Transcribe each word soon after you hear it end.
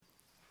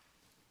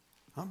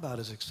I'm about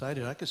as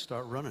excited. I could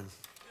start running.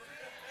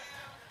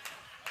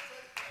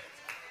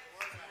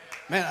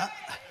 Man,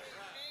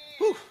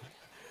 whew.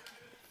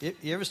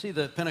 You ever see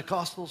the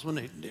Pentecostals when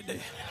they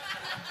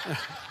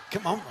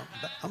come on,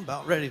 I'm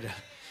about ready to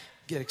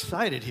get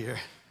excited here.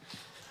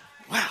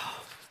 Wow.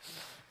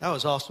 That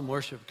was awesome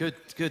worship.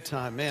 Good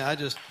time, man.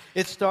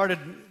 It started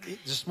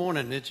this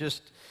morning.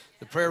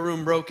 The prayer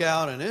room broke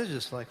out, and it was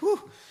just like,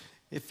 whew.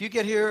 If you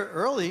get here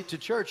early to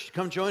church,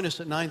 come join us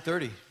at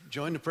 9:30.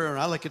 Join the prayer room.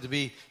 I like it to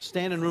be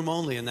standing room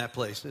only in that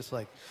place. It's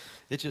like,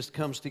 it just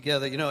comes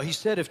together. You know, he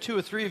said if 2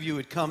 or 3 of you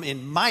would come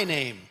in my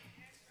name,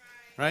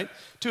 right?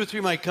 2 or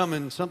 3 might come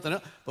in something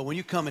else, but when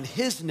you come in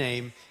his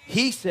name,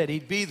 he said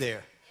he'd be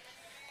there.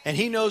 And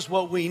he knows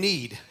what we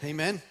need,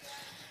 amen?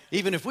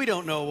 Even if we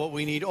don't know what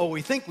we need, or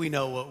we think we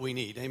know what we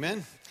need,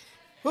 amen?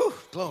 Whew,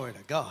 glory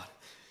to God.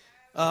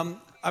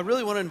 I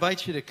really want to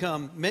invite you to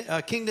come.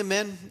 Kingdom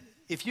Men,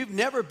 if you've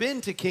never been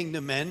to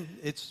Kingdom Men,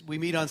 we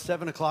meet on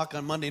 7 o'clock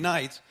on Monday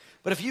nights.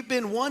 But if you've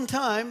been one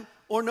time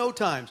or no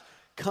times,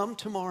 come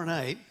tomorrow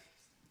night.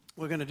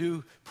 We're going to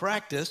do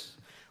practice.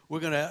 We're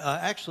going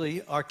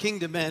to, our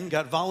Kingdom Men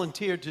got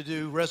volunteered to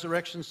do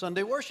Resurrection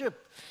Sunday worship.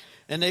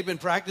 And they've been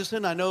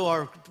practicing. I know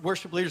our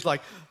worship leader's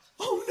like,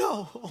 oh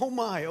no, oh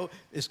my,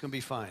 it's going to be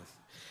fine.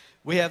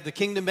 We have the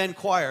Kingdom Men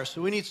choir,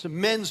 so we need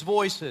some men's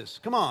voices.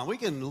 Come on, we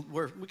can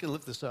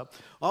lift this up.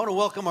 I want to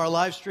welcome our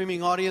live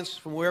streaming audience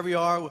from wherever you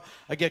are.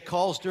 I get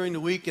calls during the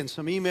week and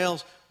some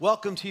emails.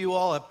 Welcome to you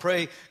all. I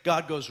pray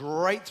God goes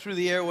right through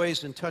the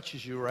airways and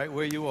touches you right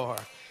where you are.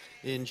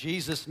 In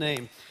Jesus'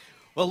 name.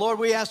 Well, Lord,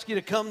 we ask you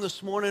to come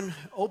this morning,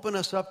 open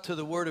us up to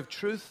the word of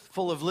truth,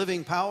 full of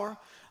living power.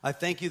 I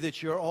thank you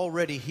that you're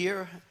already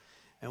here,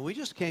 and we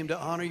just came to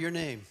honor your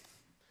name.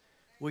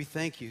 We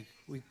thank you.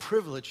 We're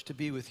privileged to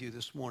be with you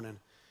this morning.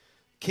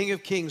 King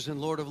of kings and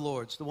Lord of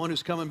lords, the one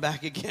who's coming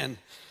back again.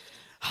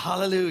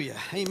 Hallelujah.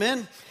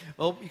 Amen.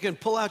 Well, you can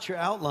pull out your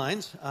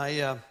outlines.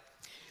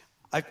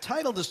 I've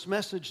titled this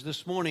message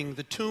this morning,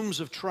 The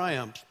Tombs of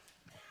Triumph.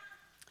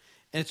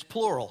 And it's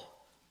plural,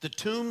 The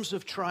Tombs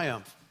of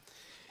Triumph.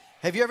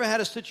 Have you ever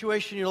had a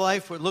situation in your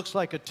life where it looks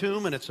like a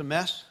tomb and it's a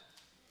mess?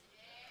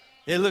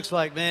 It looks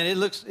like, man,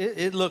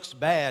 it looks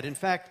bad. In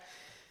fact,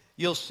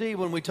 you'll see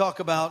when we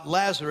talk about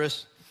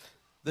Lazarus,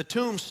 the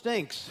tomb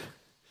stinks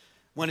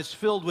when it's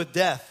filled with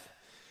death.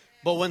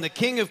 But when the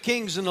King of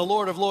Kings and the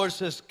Lord of Lords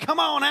says, come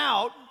on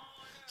out,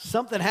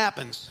 something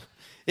happens.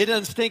 It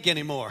doesn't stink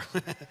anymore.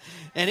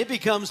 And it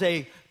becomes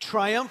a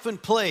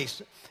triumphant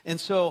place. And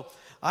so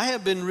I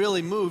have been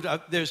really moved.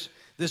 There's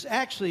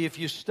actually, if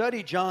you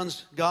study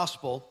John's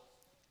gospel,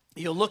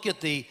 you'll look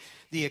at the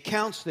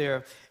accounts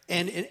there.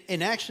 And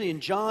actually in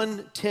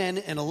John 10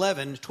 and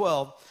 11,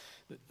 12,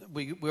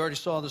 we already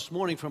saw this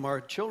morning from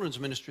our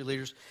children's ministry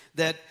leaders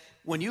that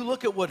when you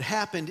look at what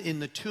happened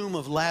in the tomb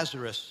of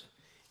Lazarus,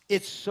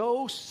 it's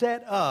so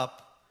set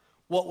up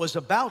what was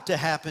about to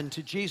happen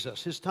to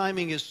Jesus. His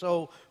timing is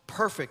so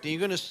perfect. And you're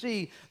going to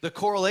see the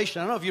correlation.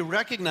 I don't know if you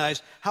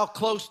recognize how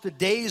close the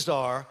days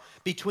are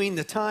between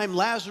the time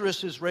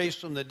Lazarus is raised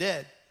from the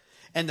dead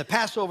and the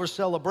Passover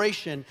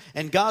celebration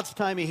and God's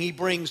timing. He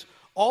brings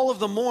all of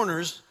the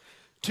mourners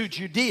to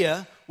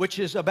Judea, which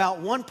is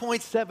about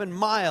 1.7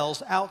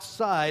 miles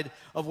outside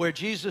of where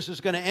Jesus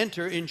is going to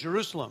enter in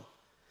Jerusalem.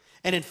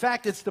 And in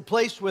fact, it's the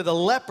place where the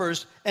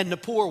lepers and the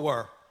poor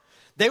were.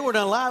 They weren't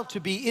allowed to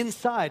be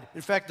inside.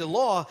 In fact, the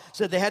law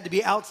said they had to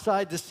be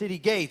outside the city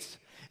gates.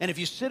 And if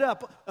you sit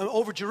up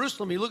over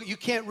Jerusalem, you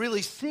can't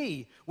really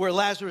see where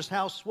Lazarus'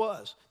 house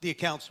was, the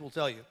accounts will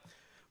tell you.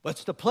 But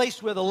it's the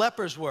place where the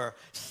lepers were.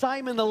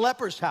 Simon the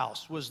leper's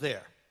house was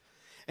there.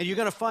 And you're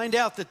going to find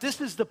out that this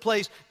is the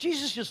place.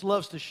 Jesus just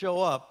loves to show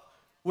up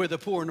where the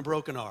poor and the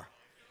broken are.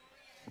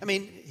 I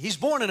mean, he's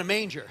born in a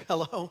manger.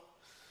 Hello?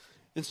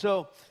 And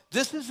so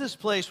this is this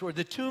place where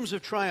the tombs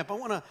of triumph. I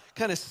want to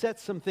kind of set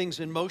some things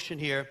in motion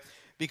here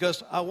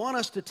because I want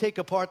us to take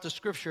apart the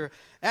scripture.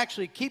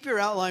 Actually, keep your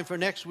outline for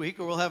next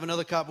week or we'll have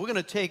another copy. We're going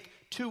to take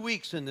 2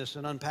 weeks in this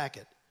and unpack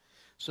it.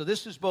 So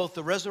this is both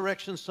the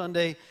Resurrection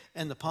Sunday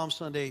and the Palm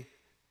Sunday.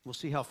 We'll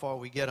see how far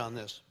we get on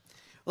this.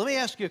 Let me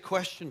ask you a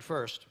question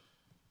first.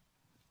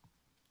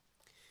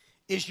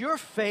 Is your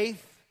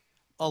faith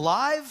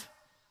alive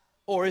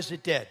or is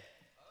it dead?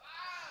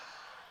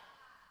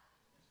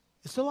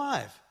 It's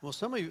alive. Well,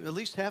 some of you, at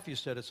least half of you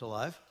said it's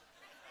alive.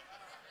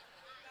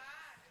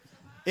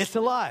 It's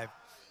alive.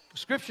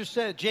 Scripture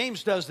said,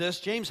 James does this.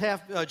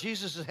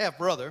 Jesus'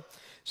 half-brother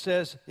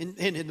says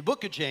in the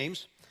book of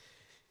James,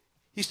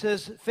 he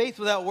says, faith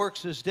without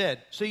works is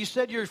dead. So you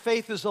said your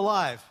faith is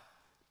alive.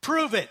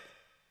 Prove it.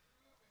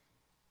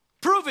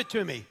 Prove it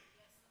to me.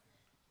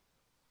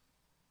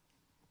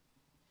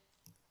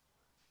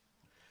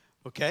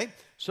 Okay,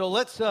 so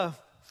let's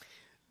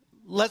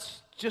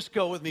just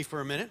go with me for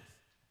a minute.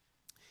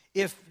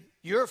 If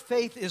your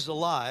faith is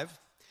alive,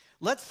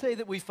 let's say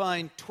that we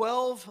find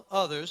 12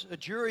 others, a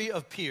jury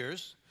of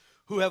peers,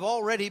 who have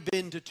already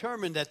been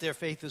determined that their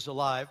faith is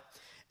alive,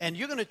 and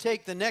you're going to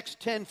take the next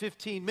 10,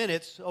 15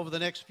 minutes over the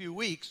next few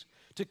weeks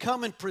to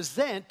come and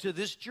present to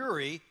this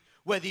jury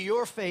whether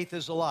your faith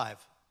is alive.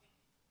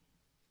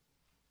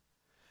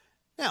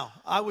 Now,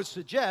 I would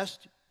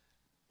suggest,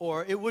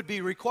 or it would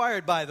be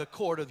required by the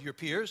court of your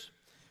peers,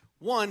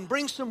 one,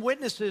 bring some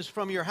witnesses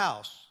from your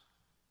house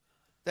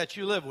that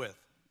you live with.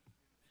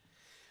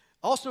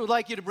 Also would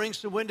like you to bring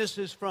some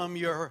witnesses from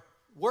your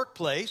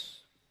workplace,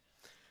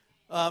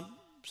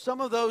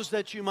 some of those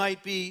that you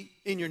might be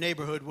in your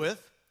neighborhood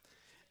with.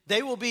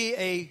 They will be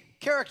a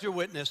character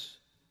witness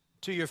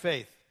to your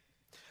faith.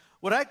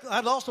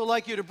 I'd also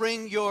like you to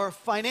bring your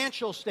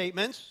financial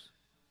statements,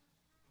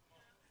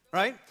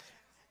 right?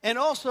 And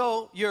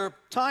also your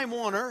Time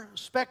Warner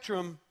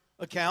Spectrum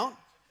account.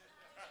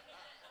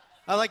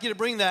 I'd like you to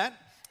bring that.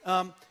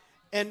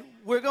 And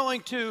we're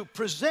going to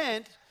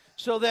present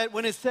so that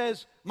when it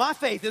says, my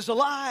faith is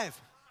alive,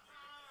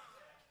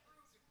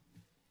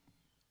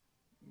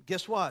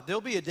 guess what? There'll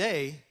be a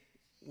day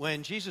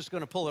when Jesus is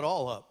going to pull it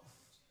all up.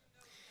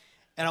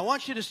 And I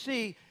want you to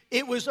see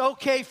it was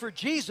okay for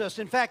Jesus.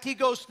 In fact, he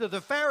goes to the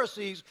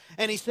Pharisees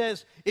and he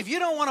says, if you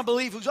don't want to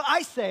believe who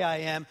I say I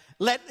am,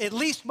 let at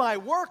least my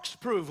works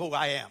prove who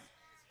I am.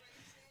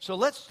 So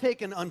let's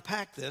take and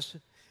unpack this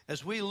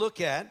as we look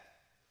at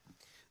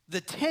the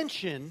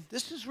tension.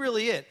 This is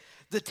really it.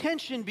 The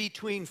tension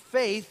between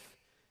faith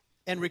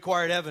and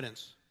required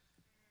evidence.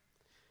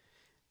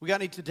 We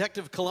got any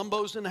Detective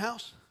Columbos in the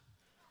house?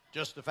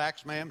 Just the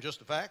facts, ma'am, just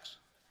the facts.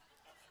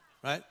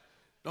 Right?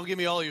 Don't give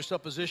me all your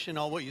supposition,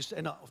 all what you say.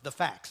 No, the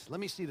facts. Let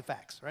me see the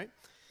facts, right?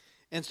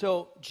 And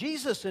so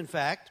Jesus, in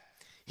fact,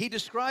 he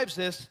describes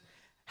this.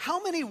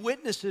 How many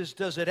witnesses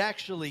does it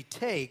actually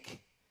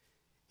take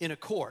in a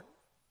court?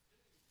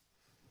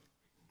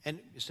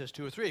 And it says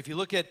 2 or 3. If you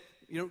look at,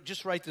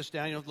 just write this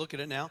down. Look at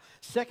it now.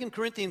 2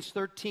 Corinthians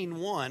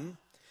 13:1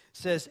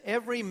 says,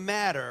 every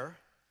matter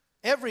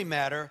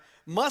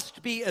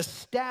must be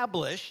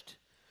established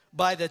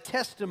by the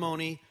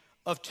testimony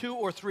of 2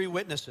 or 3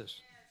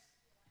 witnesses.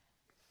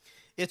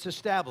 It's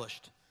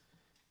established.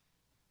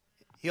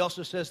 He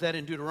also says that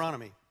in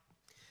Deuteronomy.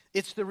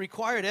 It's the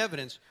required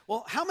evidence.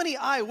 Well, how many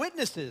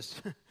eyewitnesses?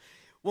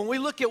 When we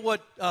look at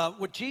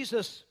what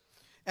Jesus,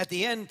 at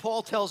the end,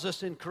 Paul tells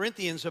us in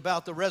Corinthians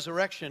about the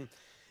resurrection.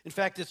 In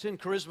fact, it's in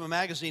Charisma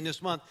Magazine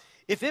this month.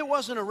 If it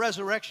wasn't a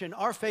resurrection,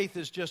 our faith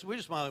is we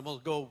just might as well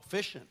go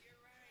fishing.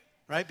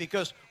 Right?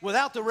 Because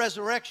without the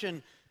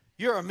resurrection,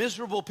 you're a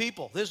miserable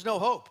people. There's no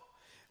hope.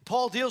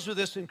 Paul deals with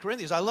this in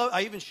Corinthians.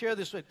 I even share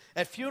this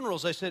at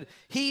funerals. I said,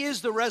 he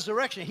is the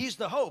resurrection. He's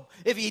the hope.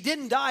 If he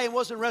didn't die and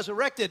wasn't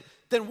resurrected,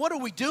 then what are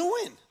we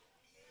doing?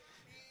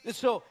 And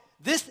so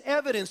this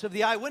evidence of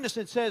the eyewitness,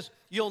 it says,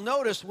 you'll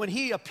notice when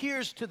he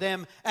appears to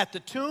them at the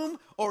tomb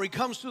or he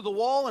comes through the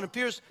wall and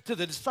appears to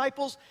the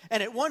disciples.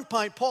 And at one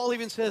point, Paul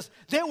even says,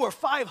 there were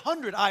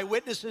 500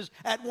 eyewitnesses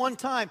at one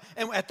time.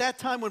 And at that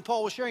time when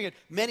Paul was sharing it,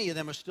 many of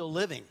them are still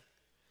living.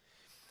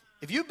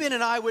 If you've been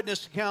an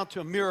eyewitness account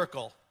to a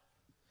miracle,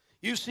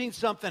 you've seen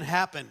something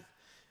happen,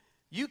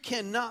 you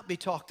cannot be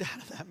talked out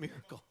of that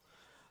miracle.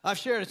 I've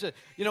shared it. Said,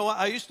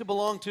 I used to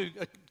belong to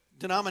a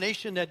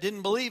denomination that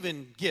didn't believe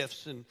in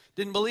gifts and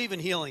didn't believe in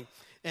healing.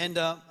 And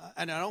I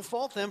don't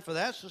fault them for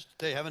that. It's just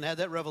they haven't had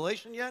that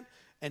revelation yet.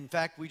 In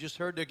fact, we just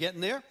heard they're getting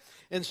there.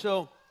 And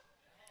so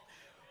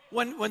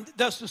when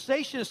the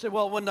cessationists said,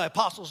 well, when the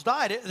apostles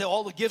died,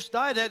 all the gifts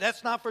died,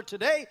 that's not for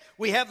today.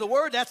 We have the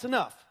word, that's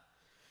enough.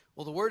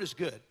 Well, the word is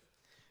good.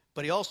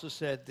 But he also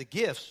said the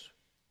gifts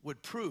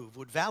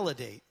would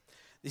validate.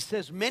 He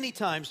says many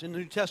times in the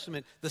New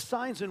Testament, the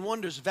signs and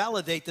wonders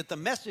validate that the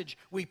message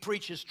we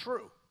preach is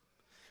true,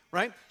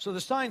 right? So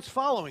the signs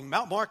following,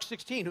 Mark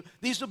 16,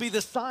 these will be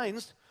the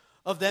signs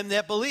of them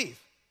that believe.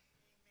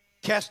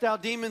 Cast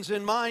out demons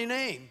in my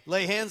name,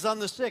 lay hands on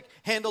the sick,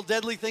 handle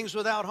deadly things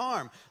without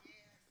harm.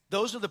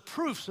 Those are the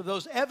proofs of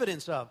those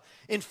evidence of.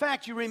 In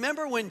fact, you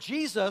remember when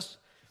Jesus,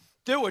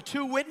 there were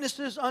 2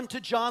 witnesses unto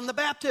John the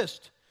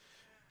Baptist.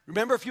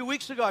 Remember a few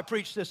weeks ago I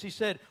preached this. He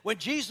said, when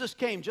Jesus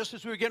came, just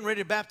as we were getting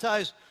ready to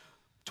baptize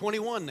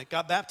 21 that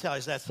got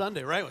baptized that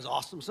Sunday, right? It was an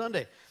awesome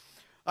Sunday.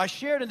 I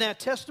shared in that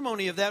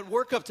testimony of that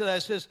work up to that.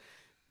 It says,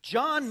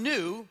 John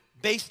knew,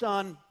 based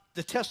on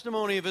the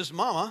testimony of his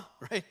mama,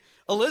 right,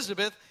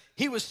 Elizabeth,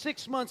 he was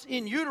 6 months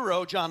in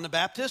utero, John the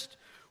Baptist,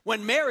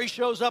 when Mary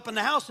shows up in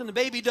the house and the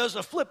baby does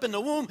a flip in the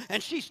womb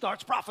and she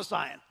starts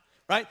prophesying,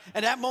 right?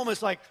 And that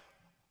moment's like,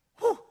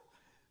 whew.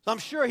 So I'm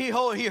sure he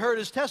heard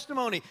his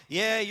testimony.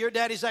 Yeah, your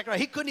daddy's Zechariah.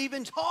 He couldn't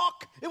even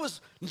talk. It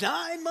was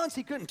 9 months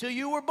he couldn't until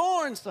you were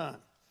born, son.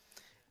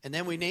 And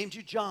then we named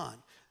you John.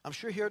 I'm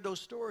sure he heard those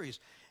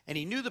stories. And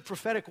he knew the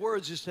prophetic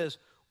words. He says,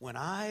 when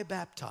I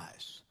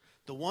baptize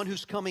the one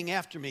who's coming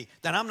after me,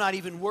 that I'm not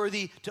even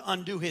worthy to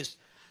undo his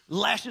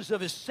lashes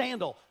of his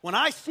sandal. When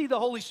I see the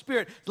Holy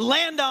Spirit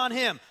land on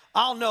him,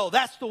 I'll know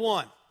that's the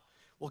one.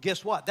 Well,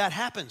 guess what? That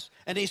happens.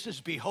 And he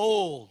says,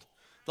 behold,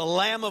 the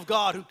Lamb of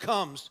God who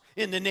comes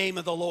in the name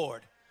of the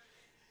Lord.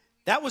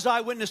 That was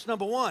eyewitness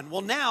number 1.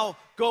 Well, now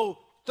go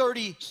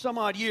 30 some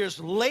odd years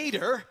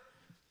later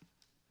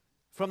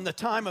from the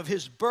time of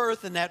his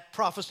birth and that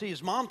prophecy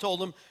his mom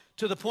told him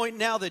to the point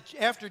now that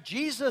after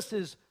Jesus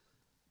is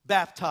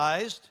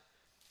baptized,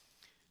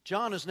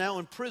 John is now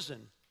in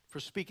prison for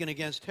speaking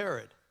against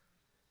Herod.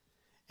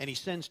 And he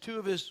sends 2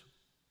 of his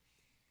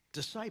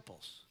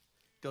disciples.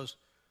 Goes,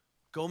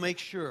 go make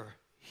sure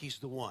he's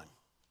the one.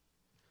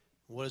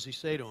 What does he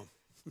say to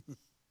him?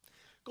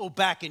 Go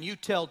back and you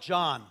tell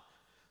John,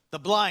 the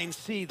blind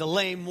see, the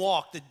lame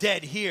walk, the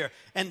dead hear,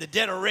 and the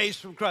dead are raised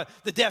from Christ.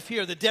 The deaf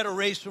hear, the dead are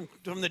raised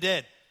from the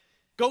dead.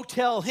 Go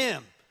tell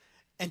him,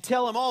 and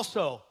tell him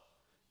also,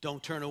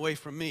 don't turn away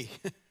from me.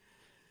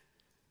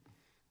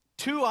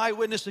 2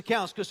 eyewitness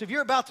accounts, because if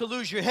you're about to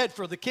lose your head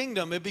for the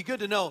kingdom, it'd be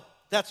good to know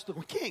that's the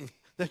king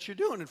that you're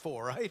doing it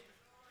for, right?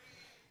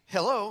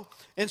 Hello.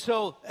 And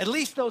so at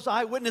least those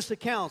eyewitness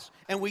accounts,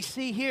 and we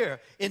see here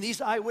in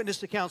these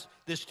eyewitness accounts,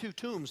 there's 2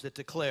 tombs that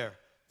declare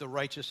the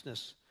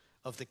righteousness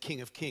of the King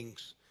of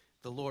Kings,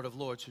 the Lord of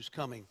Lords who's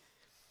coming.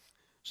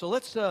 So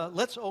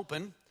let's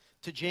open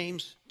to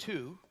James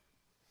 2.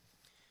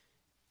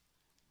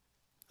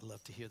 I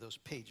love to hear those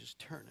pages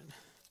turning.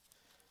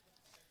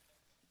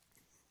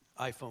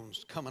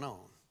 iPhone's coming on.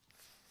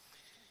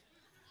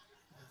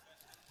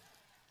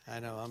 I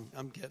know,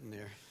 I'm getting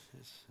there.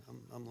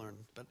 I'm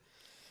learning. But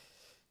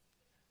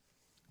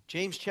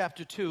James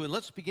chapter 2, and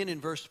let's begin in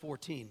verse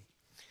 14.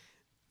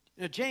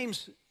 You know,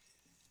 James,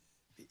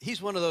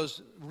 he's one of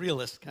those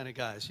realist kind of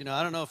guys. You know,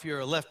 I don't know if you're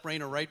a left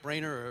brainer, right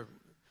brainer, or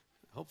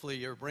hopefully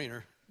you're a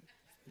brainer.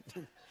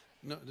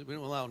 No, we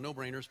don't allow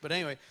no-brainers. But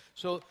anyway,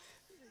 so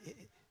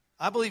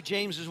I believe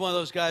James is one of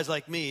those guys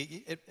like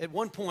me. At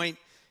one point,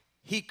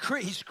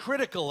 he's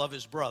critical of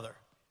his brother,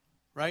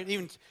 right?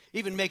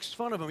 Even makes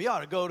fun of him. You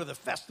ought to go to the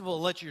festival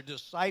and let your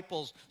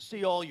disciples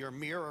see all your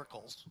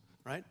miracles,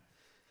 right?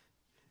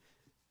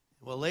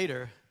 Well,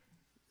 later,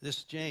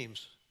 this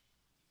James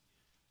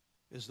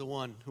is the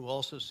one who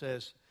also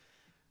says,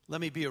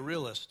 let me be a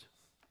realist.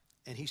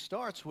 And he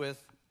starts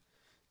with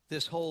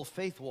this whole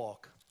faith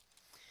walk.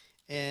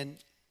 And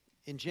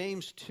in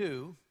James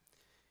 2,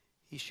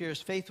 he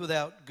shares faith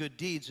without good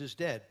deeds is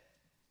dead.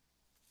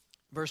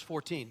 Verse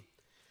 14.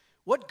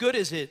 What good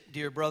is it,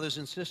 dear brothers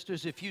and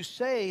sisters, if you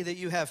say that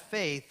you have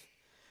faith,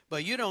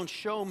 but you don't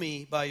show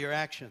me by your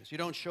actions? You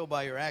don't show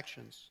by your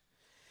actions.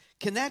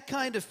 Can that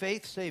kind of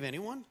faith save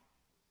anyone?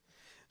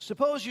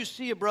 Suppose you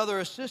see a brother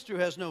or sister who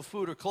has no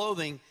food or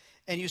clothing,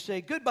 and you say,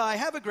 goodbye,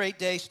 have a great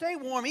day, stay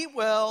warm, eat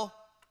well,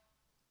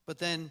 but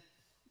then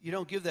you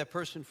don't give that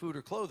person food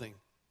or clothing.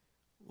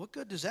 What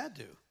good does that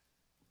do?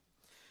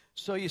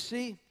 So you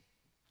see,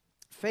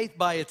 faith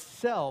by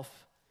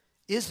itself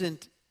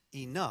isn't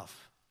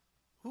enough.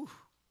 Whew.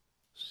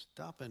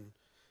 Stop and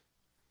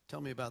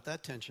tell me about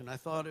that tension. I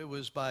thought it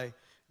was by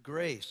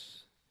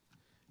grace.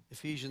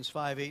 Ephesians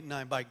 5, 8, and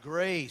 9. By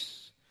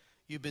grace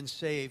you've been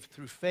saved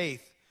through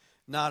faith,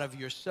 not of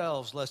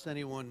yourselves, lest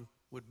anyone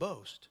would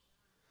boast.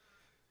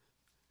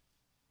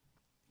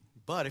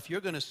 But if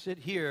you're going to sit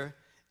here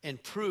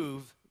and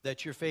prove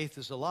that your faith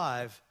is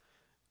alive,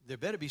 there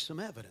better be some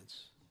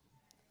evidence.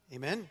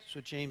 Amen? That's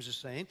what James is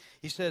saying.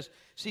 He says,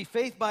 see,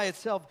 faith by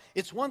itself,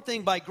 it's one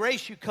thing by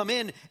grace you come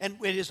in, and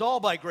it is all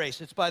by grace.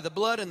 It's by the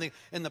blood and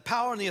the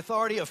power and the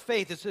authority of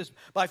faith. It says,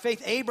 by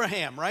faith,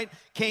 Abraham, right,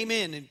 came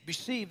in and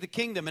received the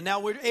kingdom. And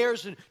now we're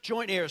heirs and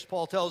joint heirs,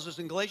 Paul tells us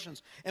in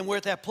Galatians. And we're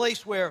at that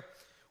place where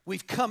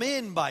we've come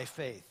in by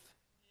faith.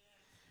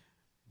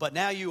 But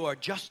now you are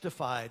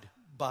justified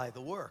by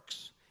the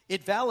works.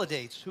 It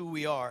validates who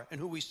we are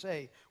and who we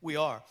say we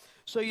are.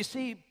 So you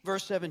see,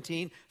 verse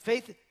 17,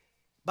 faith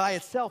by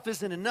itself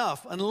isn't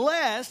enough.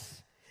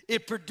 Unless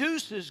it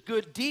produces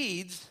good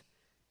deeds,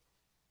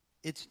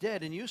 it's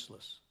dead and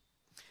useless.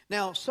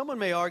 Now, someone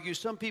may argue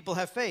some people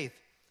have faith,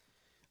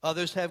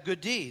 others have good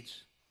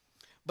deeds.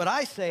 But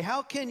I say,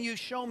 how can you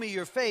show me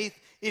your faith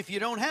if you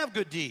don't have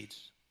good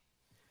deeds?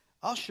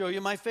 I'll show you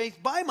my faith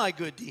by my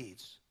good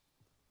deeds.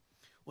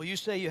 Well, you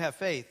say you have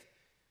faith,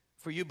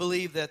 for you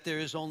believe that there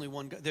is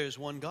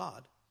one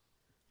God.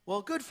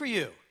 Well, good for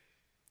you.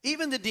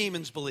 Even the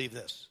demons believe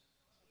this.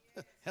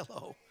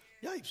 Hello.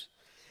 Yipes.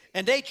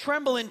 And they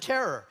tremble in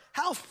terror.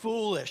 How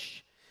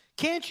foolish.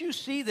 Can't you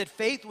see that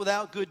faith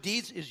without good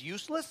deeds is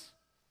useless?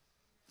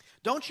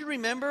 Don't you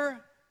remember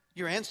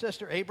your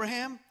ancestor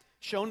Abraham,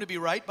 shown to be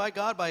right by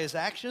God by his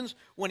actions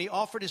when he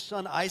offered his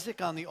son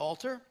Isaac on the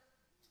altar?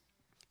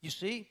 You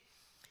see,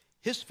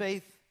 his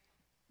faith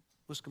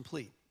was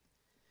complete.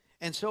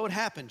 And so it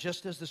happened,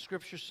 just as the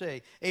scriptures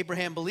say.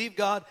 Abraham believed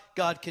God,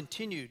 God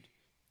continued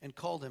and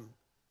called him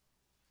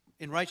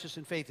in righteousness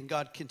and faith, and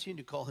God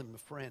continued to call him a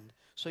friend.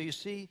 So you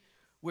see,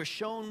 we're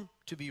shown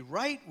to be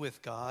right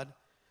with God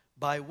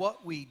by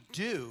what we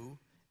do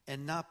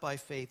and not by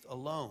faith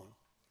alone.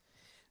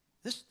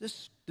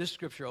 This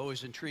scripture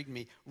always intrigued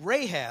me.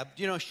 Rahab,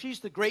 you know, she's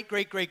the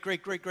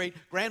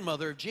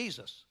great-great-great-great-great-great-grandmother of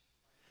Jesus.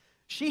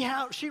 She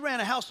ran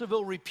a house of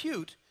ill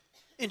repute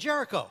in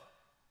Jericho.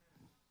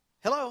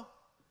 Hello?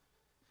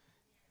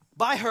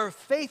 By her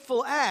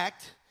faithful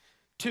act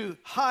to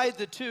hide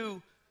the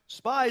 2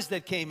 spies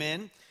that came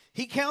in,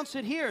 he counts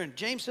it here. And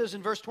James says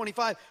in verse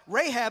 25,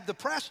 Rahab the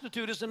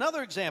prostitute is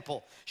another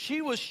example.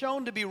 She was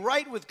shown to be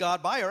right with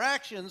God by her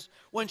actions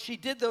when she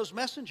did those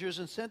messengers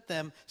and sent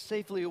them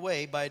safely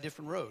away by a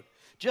different road.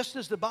 Just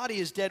as the body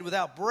is dead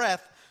without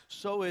breath,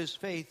 so is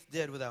faith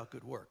dead without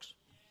good works.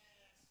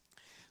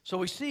 So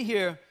we see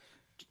here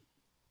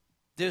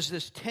there's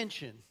this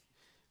tension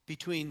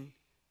between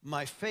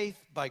my faith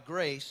by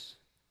grace,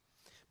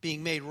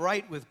 being made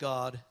right with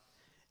God,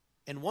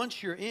 and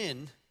once you're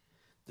in,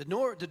 the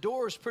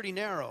door is pretty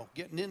narrow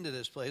getting into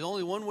this place.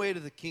 Only one way to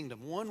the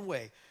kingdom, one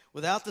way.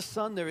 Without the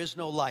Son, there is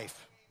no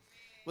life.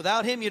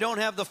 Without him, you don't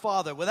have the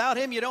Father. Without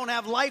him, you don't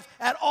have life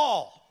at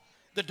all.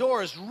 The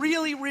door is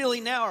really, really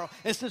narrow.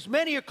 And it says,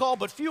 many are called,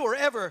 but few are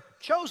ever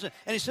chosen.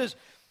 And he says,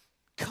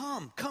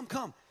 come, come,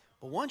 come.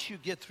 But once you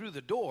get through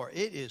the door,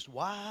 it is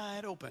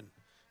wide open.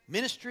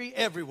 Ministry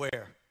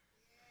everywhere.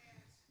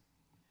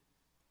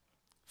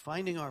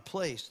 Finding our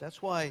place.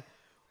 That's why,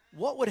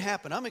 what would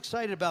happen? I'm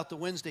excited about the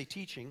Wednesday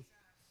teaching.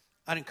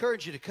 I'd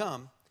encourage you to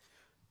come.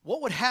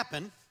 What would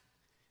happen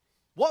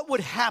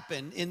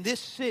in this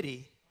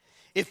city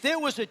if there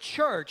was a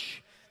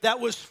church that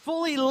was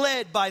fully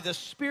led by the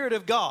Spirit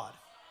of God?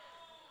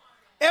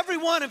 Every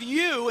one of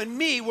you and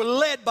me were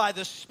led by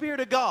the Spirit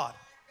of God.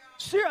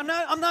 See, I'm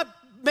not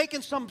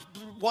making some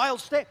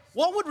wild statement.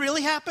 What would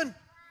really happen?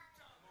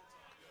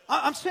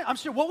 I'm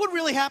serious. What would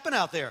really happen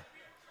out there?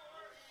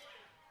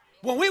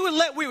 When we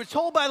were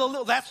told by the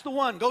little, that's the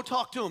one, go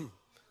talk to him.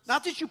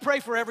 Not that you pray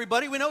for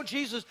everybody. We know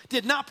Jesus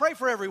did not pray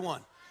for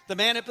everyone. The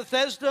man at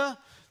Bethesda,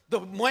 the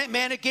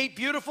man at Gate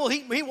Beautiful,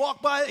 he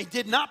walked by, he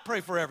did not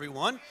pray for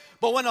everyone.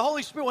 But when the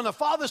Holy Spirit, when the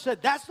Father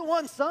said, that's the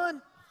one,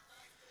 son,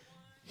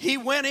 he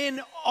went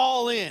in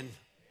all in.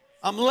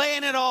 I'm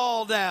laying it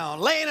all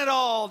down,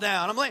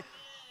 I'm laying,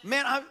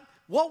 man,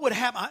 what would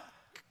happen?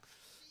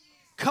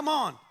 Come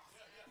on.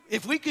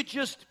 If we could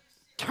just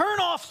turn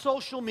off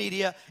social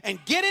media and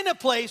get in a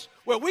place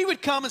where we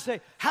would come and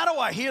say, how do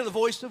I hear the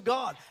voice of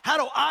God? How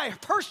do I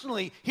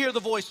personally hear the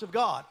voice of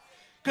God?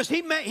 Because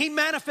he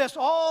manifests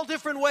all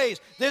different ways.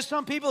 There's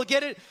some people that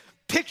get it,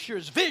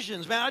 pictures,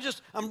 visions. Man,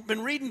 I've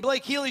been reading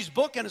Blake Healy's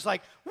book, and it's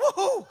like,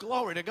 woohoo,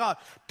 glory to God.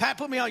 Pat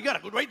put me on, you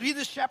got to read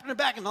this chapter in the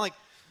back. And I'm like,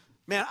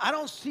 man, I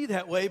don't see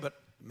that way, but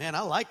man,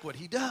 I like what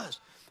he does.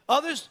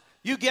 Others,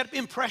 you get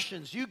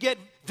impressions, you get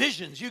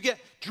visions, you get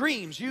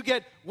dreams, you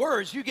get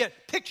words, you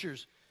get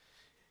pictures.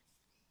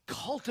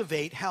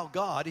 Cultivate how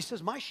God, he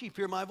says, my sheep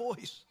hear my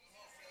voice.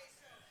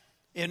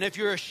 And if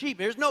you're a sheep,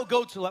 there's no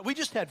goats allowed. We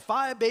just had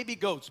 5 baby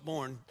goats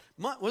born.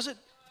 Was it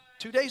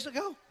 2 days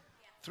ago?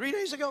 3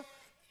 days ago?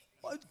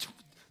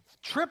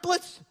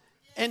 Triplets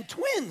and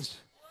twins.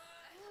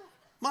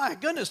 My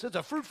goodness, it's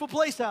a fruitful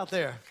place out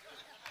there.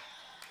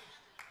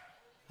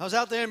 I was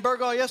out there in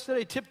Burgaw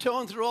yesterday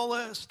tiptoeing through all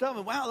that stuff.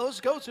 And wow,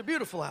 those goats are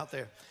beautiful out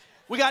there.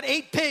 We got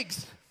 8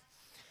 pigs.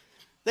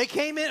 They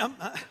came in.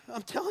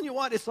 I'm telling you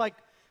what, it's like,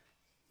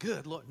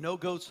 good Lord, no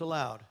goats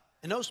allowed.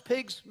 And those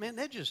pigs, man,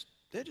 they're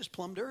just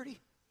plumb dirty.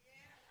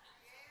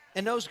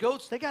 And those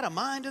goats, they got a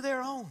mind of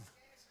their own.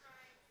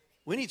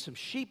 We need some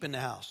sheep in the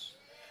house.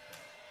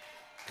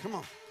 Come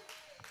on.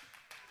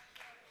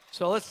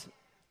 So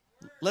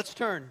let's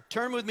turn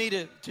with me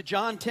to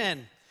John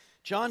 10.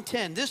 John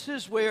 10. This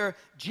is where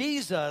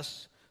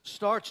Jesus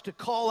starts to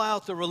call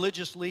out the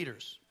religious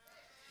leaders.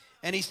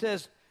 And he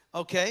says,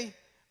 okay,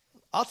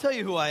 I'll tell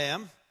you who I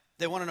am.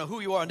 They want to know who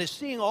you are. And they're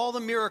seeing all the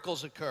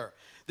miracles occur.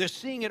 They're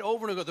seeing it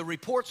over and over. The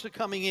reports are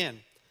coming in.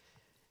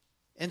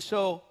 And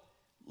so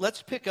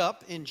let's pick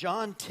up in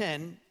John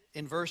 10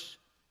 in verse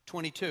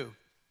 22.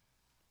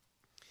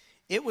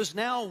 It was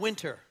now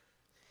winter,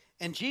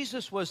 and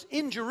Jesus was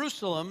in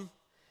Jerusalem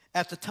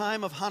at the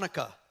time of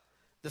Hanukkah,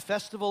 the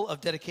festival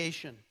of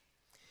dedication.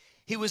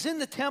 He was in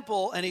the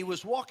temple, and he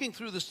was walking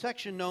through the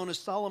section known as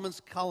Solomon's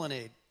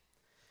Colonnade.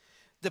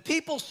 The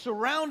people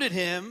surrounded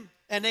him,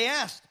 and they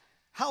asked,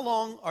 how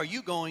long are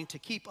you going to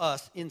keep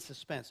us in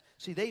suspense?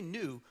 See, they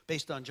knew,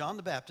 based on John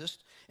the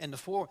Baptist and the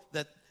 4,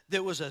 that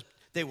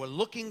they were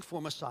looking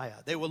for Messiah.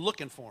 They were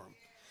looking for him.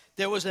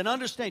 There was an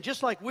understanding,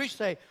 just like we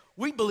say,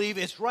 we believe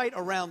it's right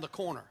around the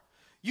corner.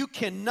 You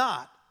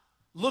cannot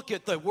look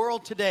at the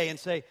world today and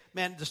say,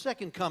 man, the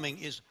second coming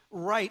is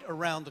right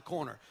around the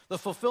corner. The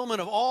fulfillment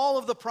of all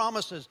of the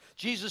promises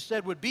Jesus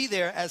said would be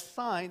there as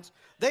signs,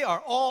 they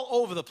are all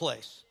over the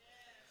place.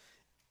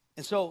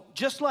 And so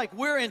just like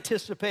we're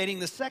anticipating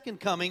the second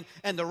coming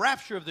and the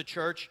rapture of the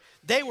church,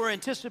 they were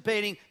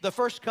anticipating the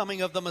first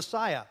coming of the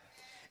Messiah.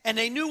 And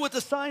they knew what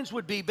the signs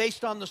would be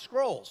based on the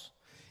scrolls.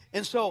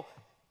 And so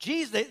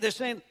Jesus, they're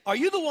saying, are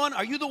you the one?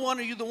 Are you the one?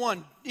 Are you the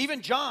one?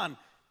 Even John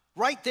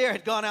right there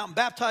had gone out and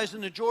baptized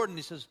in the Jordan.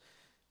 He says,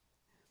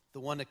 the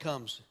one that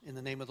comes in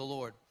the name of the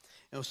Lord.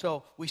 And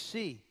so we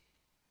see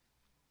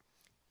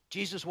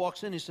Jesus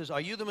walks in. He says,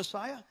 are you the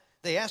Messiah?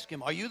 They ask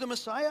him, are you the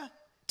Messiah?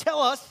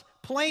 Tell us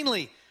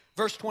plainly.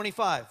 Verse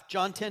 25,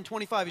 John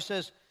 10:25, he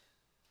says,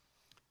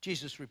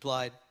 Jesus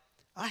replied,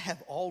 I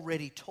have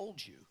already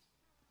told you,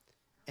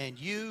 and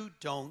you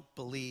don't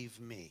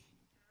believe me.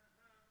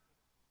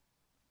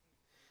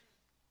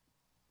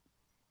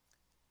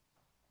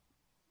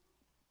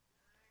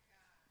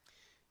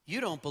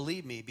 You don't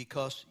believe me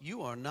because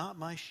you are not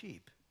my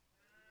sheep.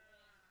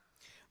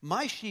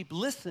 My sheep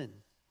listen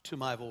to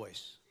my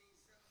voice.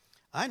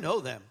 I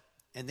know them,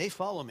 and they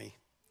follow me.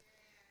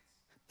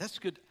 That's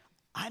good.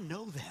 I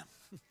know them.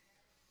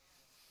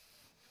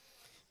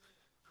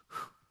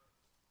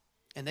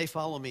 and they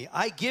follow me.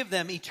 I give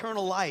them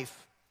eternal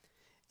life,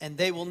 and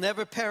they will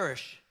never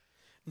perish.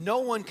 No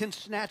one can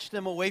snatch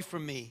them away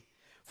from me.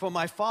 For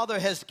my Father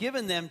has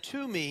given them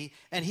to me,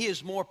 and he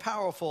is more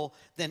powerful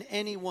than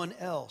anyone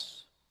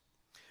else.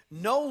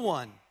 No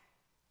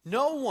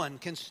one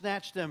can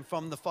snatch them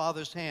from the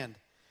Father's hand.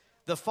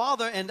 The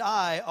Father and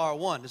I are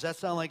one. Does that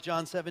sound like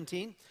John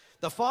 17?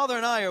 The Father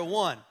and I are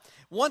one.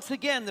 Once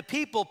again, the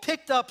people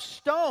picked up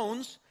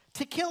stones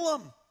to kill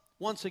him.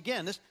 Once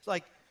again, this is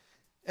like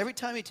every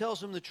time he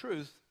tells them the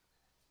truth,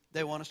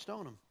 they want to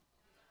stone him.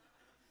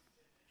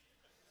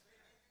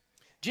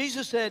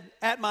 Jesus said,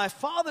 at my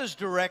Father's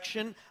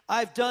direction,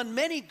 I've done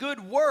many good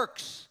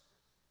works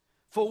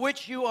for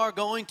which you are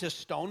going to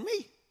stone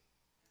me.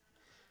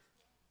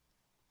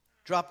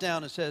 Drop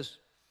down, it says,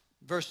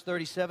 verse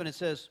 37, it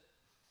says,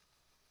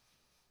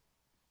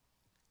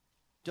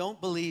 don't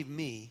believe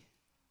me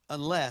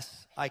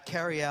unless I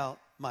carry out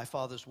my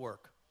Father's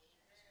work.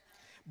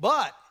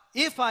 But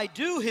if I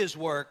do his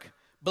work,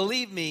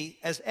 believe me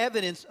as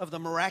evidence of the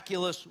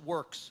miraculous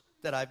works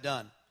that I've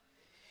done.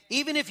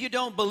 Even if you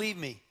don't believe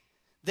me,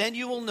 then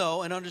you will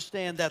know and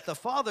understand that the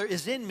Father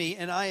is in me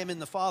and I am in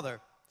the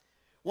Father.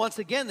 Once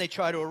again, they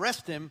tried to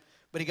arrest him,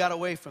 but he got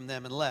away from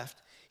them and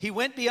left. He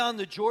went beyond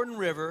the Jordan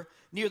River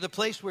near the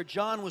place where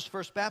John was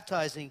first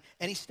baptizing,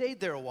 and he stayed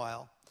there a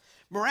while.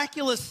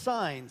 Miraculous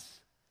signs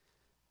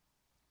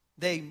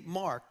they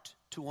marked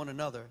to one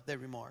another. They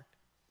remarked,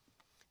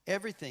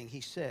 everything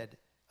he said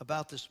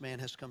about this man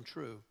has come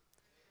true.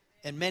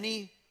 And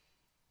many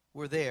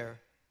were there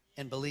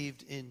and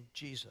believed in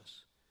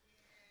Jesus.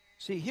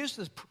 See, here's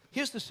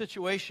the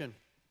situation.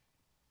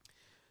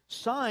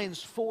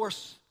 Signs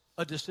force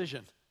a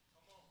decision.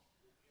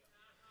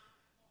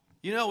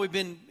 You know, we've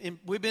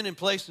been in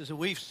places and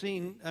we've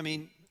seen,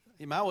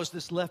 I was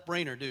this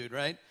left-brainer dude,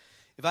 right?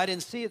 If I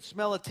didn't see it,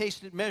 smell it,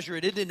 taste it, measure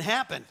it, it didn't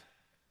happen.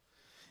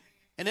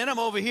 And then I'm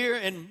over here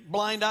and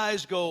blind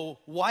eyes go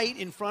white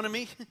in front of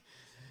me.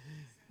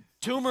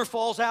 Tumor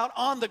falls out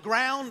on the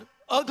ground,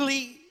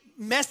 ugly,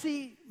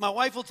 messy. My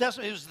wife will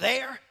testify, it was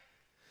there.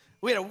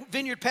 We had a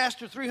vineyard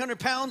pastor, 300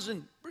 pounds,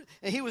 and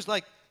he was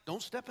like,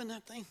 don't step in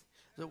that thing.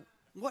 So,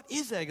 what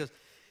is that? He goes,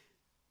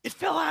 it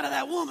fell out of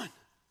that woman.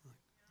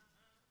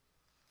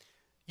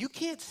 You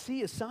can't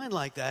see a sign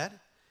like that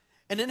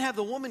and then have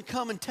the woman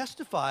come and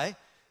testify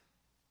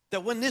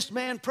that when this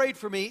man prayed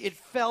for me, it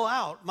fell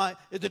out.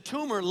 The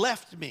tumor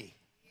left me.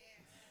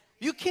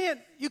 You can't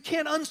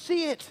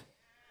unsee it.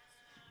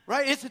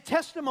 Right? It's a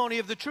testimony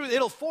of the truth.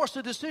 It'll force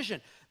a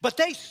decision. But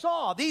they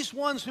saw, these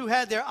ones who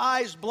had their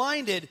eyes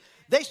blinded,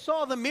 they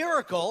saw the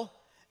miracle,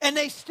 and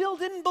they still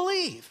didn't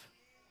believe.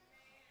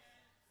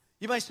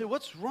 You might say,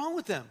 what's wrong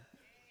with them?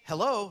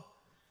 Hello?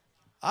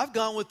 I've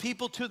gone with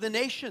people to the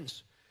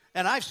nations,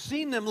 and I've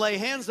seen them lay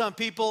hands on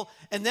people,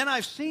 and then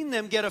I've seen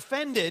them get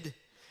offended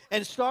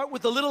and start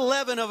with a little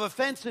leaven of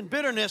offense and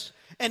bitterness,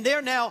 and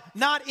they're now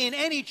not in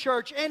any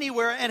church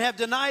anywhere and have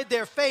denied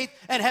their faith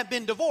and have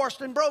been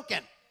divorced and broken.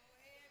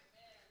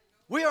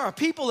 We are a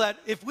people that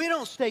if we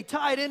don't stay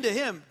tied into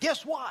him,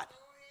 guess what?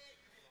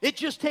 It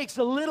just takes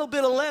a little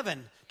bit of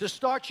leaven to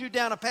start you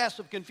down a path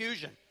of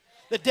confusion.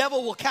 The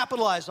devil will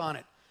capitalize on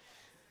it.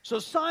 So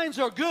signs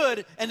are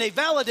good and they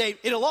validate.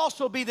 It'll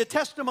also be the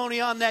testimony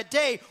on that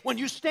day when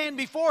you stand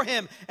before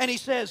him and he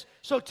says,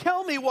 so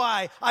tell me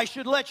why I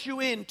should let you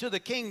into the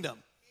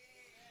kingdom.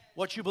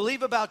 What you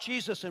believe about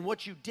Jesus and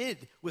what you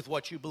did with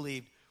what you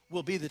believed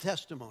will be the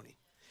testimony.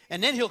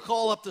 And then he'll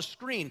call up the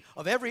screen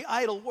of every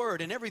idle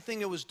word and everything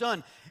that was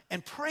done.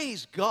 And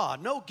praise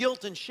God, no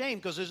guilt and shame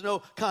because there's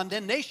no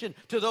condemnation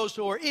to those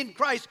who are in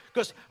Christ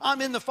because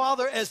I'm in the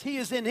Father as he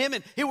is in him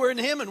and we're in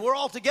him and we're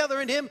all together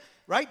in him.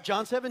 Right?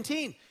 John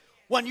 17.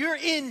 When you're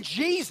in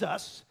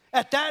Jesus,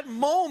 at that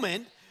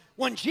moment,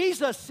 when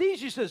Jesus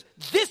sees you, he says,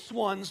 this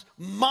one's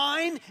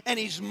mine and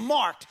he's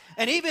marked.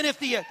 And even if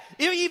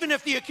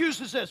the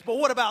accuser says, but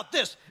what about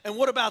this? And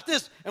what about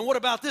this? And what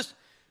about this?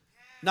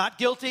 Not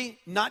guilty,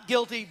 not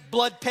guilty,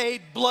 blood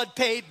paid,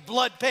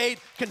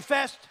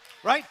 confessed,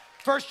 right?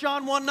 1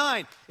 John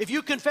 1:9. If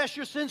you confess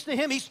your sins to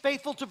him, he's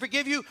faithful to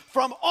forgive you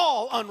from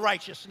all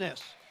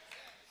unrighteousness.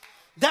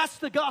 That's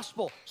the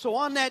gospel. So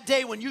on that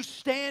day when you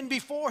stand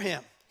before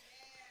him,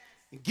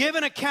 give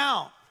an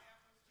account,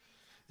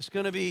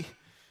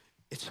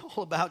 it's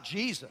all about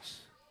Jesus.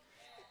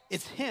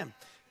 It's him.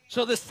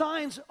 So the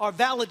signs are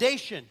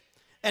validation,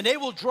 and they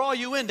will draw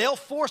you in. They'll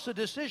force a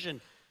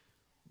decision.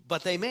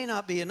 But they may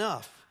not be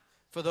enough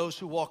for those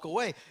who walk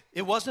away.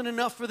 It wasn't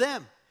enough for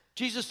them.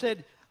 Jesus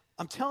said,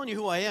 I'm telling you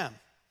who I am.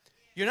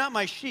 You're not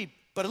my sheep,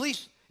 but at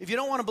least if you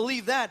don't want to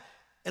believe that,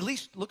 at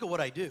least look at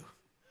what I do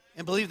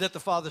and believe that the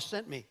Father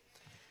sent me.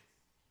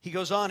 He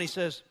goes on, he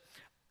says,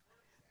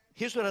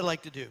 here's what I'd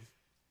like to do.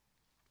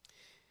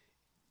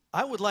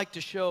 I would like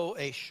to show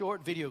a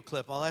short video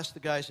clip. I'll ask the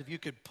guys if you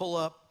could pull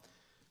up.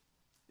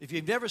 If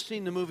you've never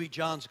seen the movie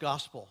John's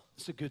Gospel,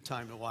 it's a good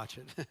time to watch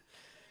it.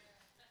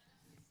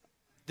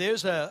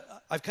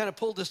 I've kind of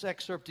pulled this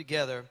excerpt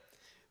together.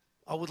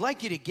 I would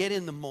like you to get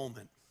in the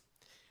moment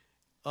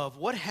of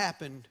what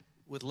happened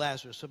with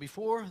Lazarus. So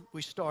before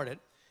we started,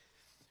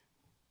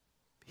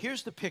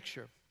 here's the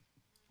picture.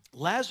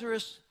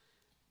 Lazarus'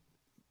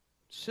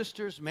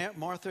 sisters,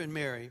 Martha and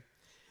Mary,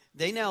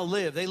 they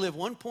live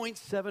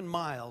 1.7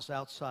 miles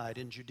outside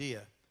in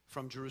Judea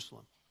from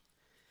Jerusalem.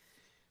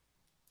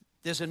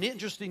 There's an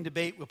interesting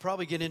debate. We'll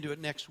probably get into it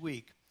next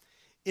week.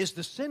 Is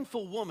the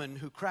sinful woman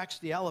who cracks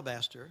the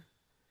alabaster,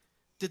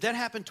 did that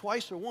happen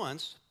twice or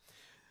once?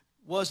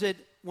 Was it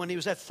when he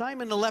was at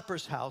Simon the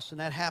leper's house and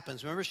that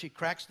happens? Remember, she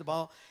cracks the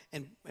bottle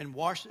and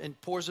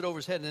pours it over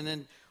his head and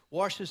then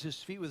washes his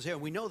feet with his hair.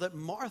 We know that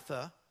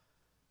Martha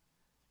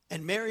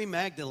and Mary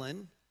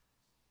Magdalene,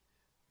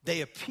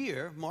 they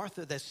appear,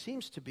 Martha, that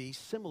seems to be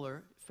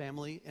similar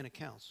family and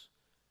accounts.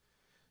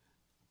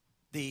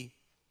 The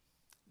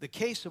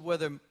case of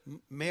whether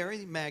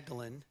Mary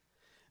Magdalene,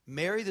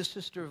 Mary the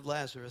sister of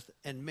Lazarus,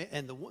 and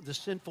the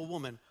sinful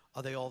woman,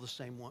 are they all the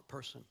same one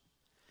person?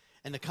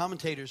 And the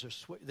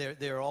commentators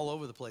they're all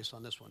over the place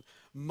on this one.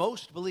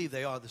 Most believe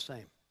they are the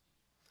same.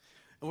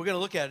 And we're going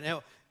to look at it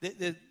now.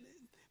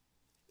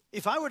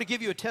 If I were to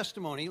give you a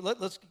testimony, let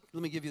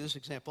me give you this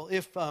example.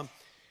 If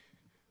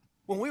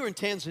when we were in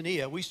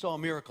Tanzania, we saw a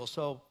miracle.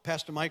 So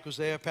Pastor Mike was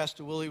there,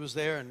 Pastor Willie was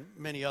there, and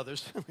many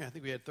others. I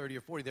think we had 30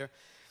 or 40 there.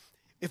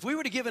 If we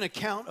were to give an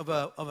account of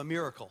a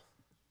miracle,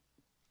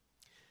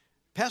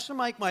 Pastor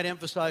Mike might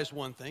emphasize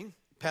one thing.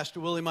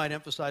 Pastor Willie might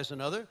emphasize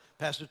another.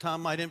 Pastor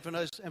Tom might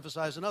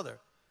emphasize another.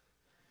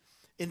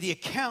 In the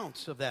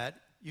accounts of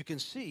that, you can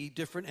see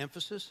different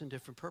emphasis and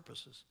different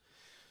purposes.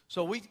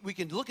 So we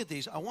can look at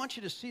these. I want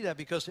you to see that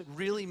because it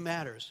really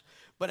matters.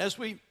 But as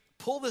we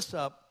pull this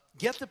up,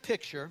 get the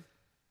picture.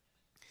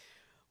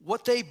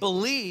 What they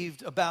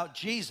believed about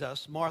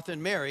Jesus, Martha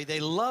and Mary, they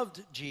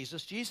loved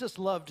Jesus. Jesus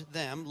loved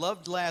them,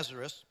 loved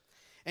Lazarus.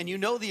 And you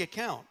know the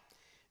account.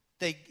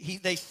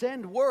 They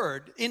send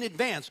word in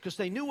advance because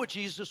they knew what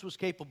Jesus was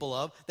capable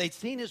of. They'd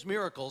seen his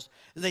miracles.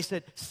 And they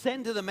said,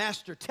 send to the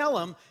master, tell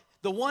him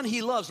the one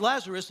he loves,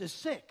 Lazarus, is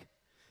sick.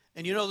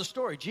 And you know the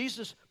story.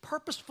 Jesus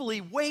purposefully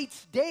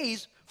waits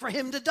days for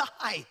him to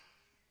die.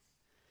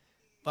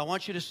 But I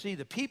want you to see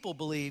the people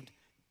believed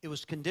it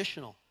was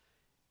conditional.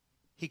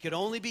 He could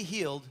only be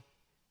healed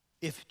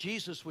if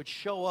Jesus would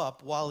show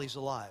up while he's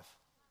alive.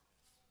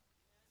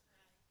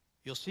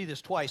 You'll see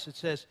this twice. It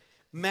says,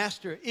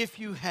 Master, if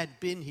you had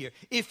been here,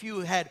 if you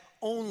had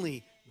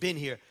only been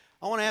here.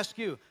 I want to ask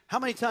you, how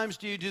many times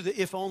do you do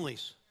the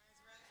if-onlys?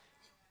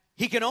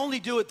 He can only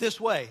do it this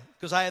way,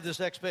 because I have this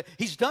expectation.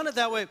 He's done it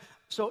that way,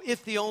 so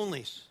if the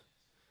onlys.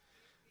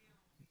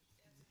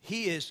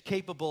 He is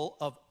capable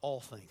of all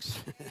things.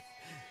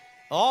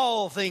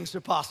 All things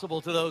are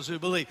possible to those who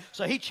believe.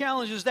 So he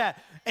challenges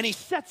that, and he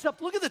sets up,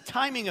 look at the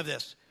timing of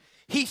this.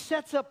 He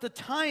sets up the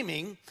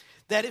timing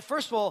that,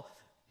 first of all,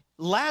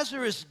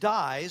 Lazarus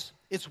dies.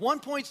 It's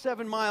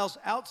 1.7 miles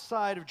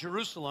outside of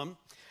Jerusalem.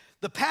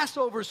 The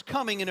Passover's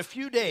coming in a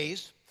few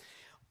days.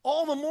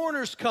 All the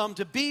mourners come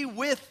to be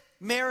with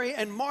Mary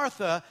and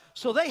Martha,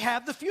 so they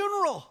have the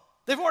funeral.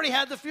 They've already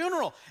had the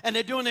funeral, and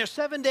they're doing their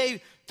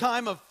 7-day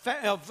time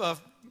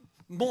of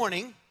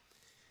mourning.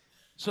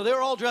 So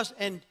they're all dressed,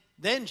 and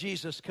then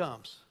Jesus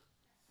comes.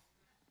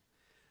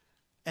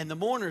 And the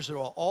mourners are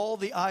all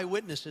the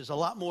eyewitnesses, a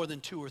lot more than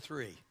 2 or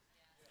 3.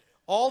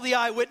 All the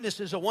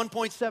eyewitnesses are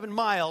 1.7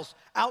 miles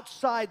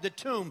outside the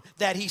tomb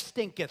that he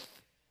stinketh.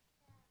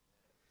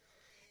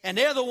 And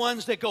they're the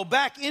ones that go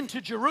back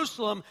into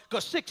Jerusalem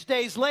because 6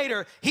 days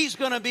later, he's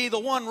going to be the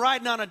one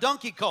riding on a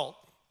donkey colt.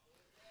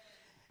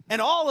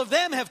 And all of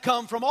them have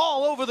come from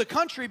all over the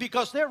country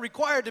because they're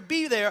required to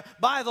be there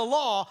by the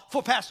law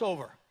for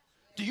Passover.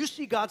 Do you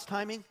see God's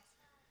timing?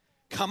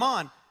 Come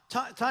on.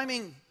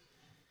 Timing,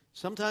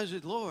 sometimes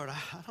with Lord,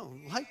 I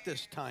don't like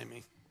this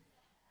timing.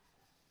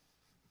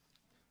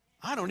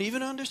 I don't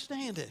even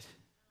understand it.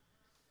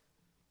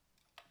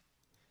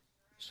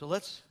 So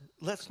let's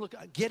look,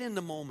 get in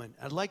the moment.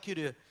 I'd like you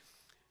to,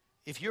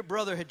 if your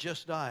brother had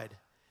just died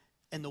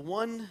and the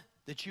one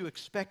that you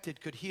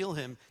expected could heal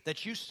him,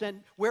 that you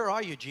sent, where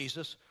are you,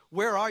 Jesus?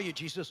 Where are you,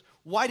 Jesus?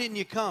 Why didn't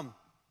you come?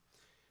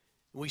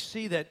 We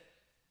see that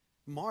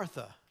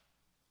Martha,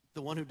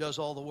 the one who does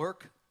all the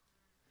work,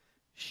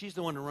 she's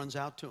the one who runs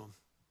out to him.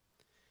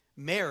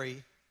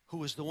 Mary, who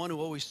was the one who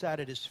always sat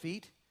at his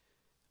feet,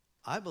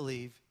 I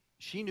believe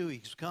she knew he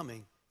was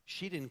coming.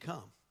 She didn't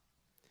come.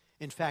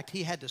 In fact,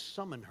 he had to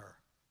summon her.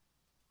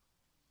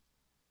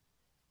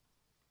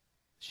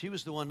 She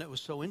was the one that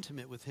was so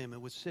intimate with him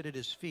and would sit at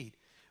his feet.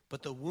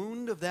 But the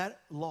wound of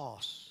that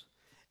loss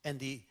and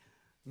the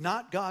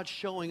not God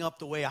showing up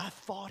the way I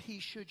thought he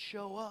should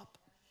show up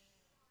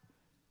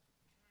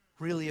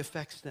really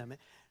affects them.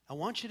 I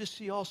want you to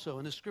see also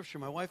in the scripture,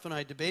 my wife and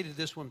I debated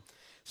this one,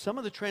 some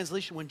of the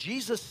translation, when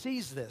Jesus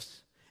sees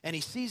this and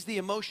he sees the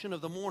emotion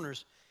of the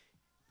mourners,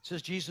 it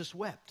says Jesus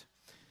wept.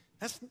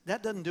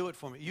 That doesn't do it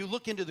for me. You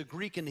look into the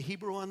Greek and the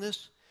Hebrew on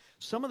this,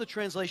 some of the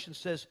translation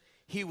says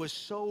he was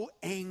so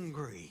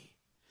angry,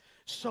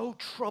 so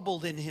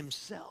troubled in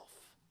himself,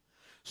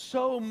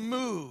 so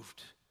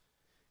moved.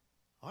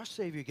 Our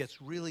Savior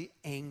gets really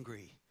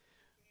angry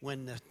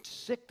when the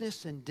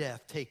sickness and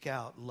death take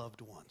out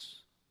loved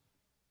ones.